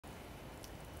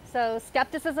So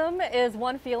skepticism is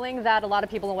one feeling that a lot of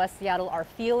people in West Seattle are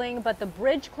feeling, but the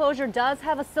bridge closure does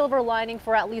have a silver lining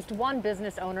for at least one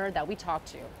business owner that we talked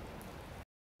to.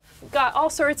 Got all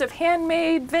sorts of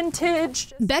handmade,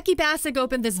 vintage. Becky Bassick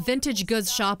opened this vintage goods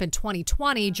shop in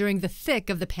 2020 during the thick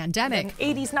of the pandemic.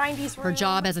 80s, 90s. Her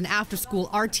job as an after-school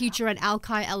art teacher at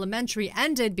Alki Elementary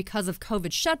ended because of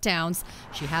COVID shutdowns.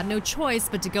 She had no choice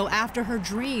but to go after her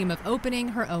dream of opening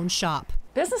her own shop.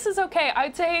 Business is okay.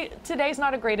 I'd say today's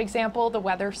not a great example. The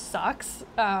weather sucks,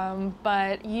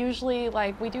 but usually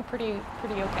we do pretty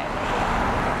okay.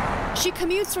 She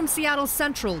commutes from Seattle's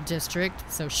Central District,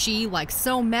 so she, like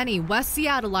so many West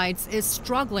Seattleites, is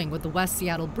struggling with the West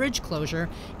Seattle Bridge closure.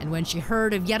 And when she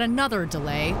heard of yet another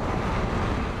delay,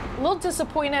 a little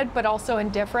disappointed, but also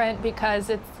indifferent because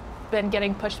it's been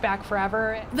getting pushed back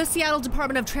forever. The Seattle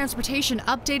Department of Transportation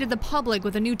updated the public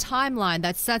with a new timeline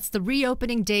that sets the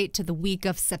reopening date to the week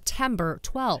of September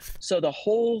 12th. So the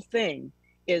whole thing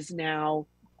is now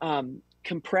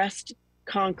compressed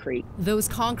concrete. Those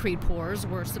concrete pours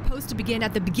were supposed to begin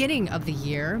at the beginning of the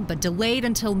year, but delayed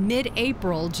until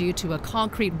mid-April due to a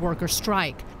concrete worker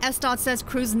strike. SDOT says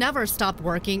crews never stopped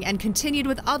working and continued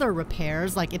with other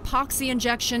repairs like epoxy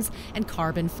injections and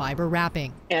carbon fiber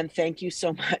wrapping. And thank you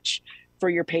so much for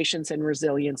your patience and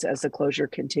resilience as the closure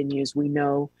continues. We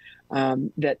know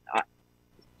that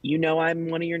I'm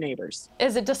one of your neighbors.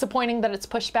 Is it disappointing that it's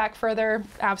pushed back further?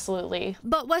 Absolutely.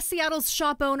 But West Seattle's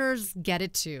shop owners get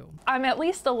it too. I'm at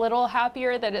least a little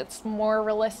happier that it's more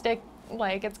realistic.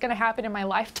 It's going to happen in my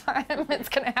lifetime. It's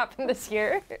going to happen this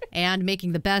year. And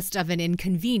making the best of an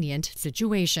inconvenient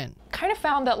situation. Kind of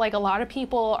found that a lot of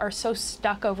people are so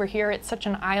stuck over here. It's such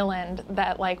an island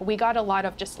that we got a lot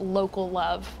of just local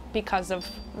love because of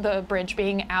the bridge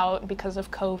being out, because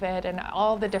of COVID and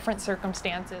all the different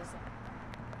circumstances.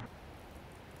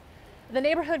 The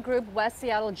neighborhood group West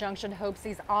Seattle Junction hopes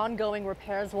these ongoing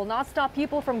repairs will not stop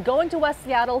people from going to West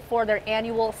Seattle for their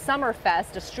annual Summer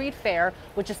Fest, a street fair,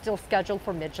 which is still scheduled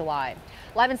for mid-July.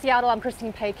 Live in Seattle, I'm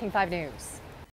Christine Pei, King 5 News.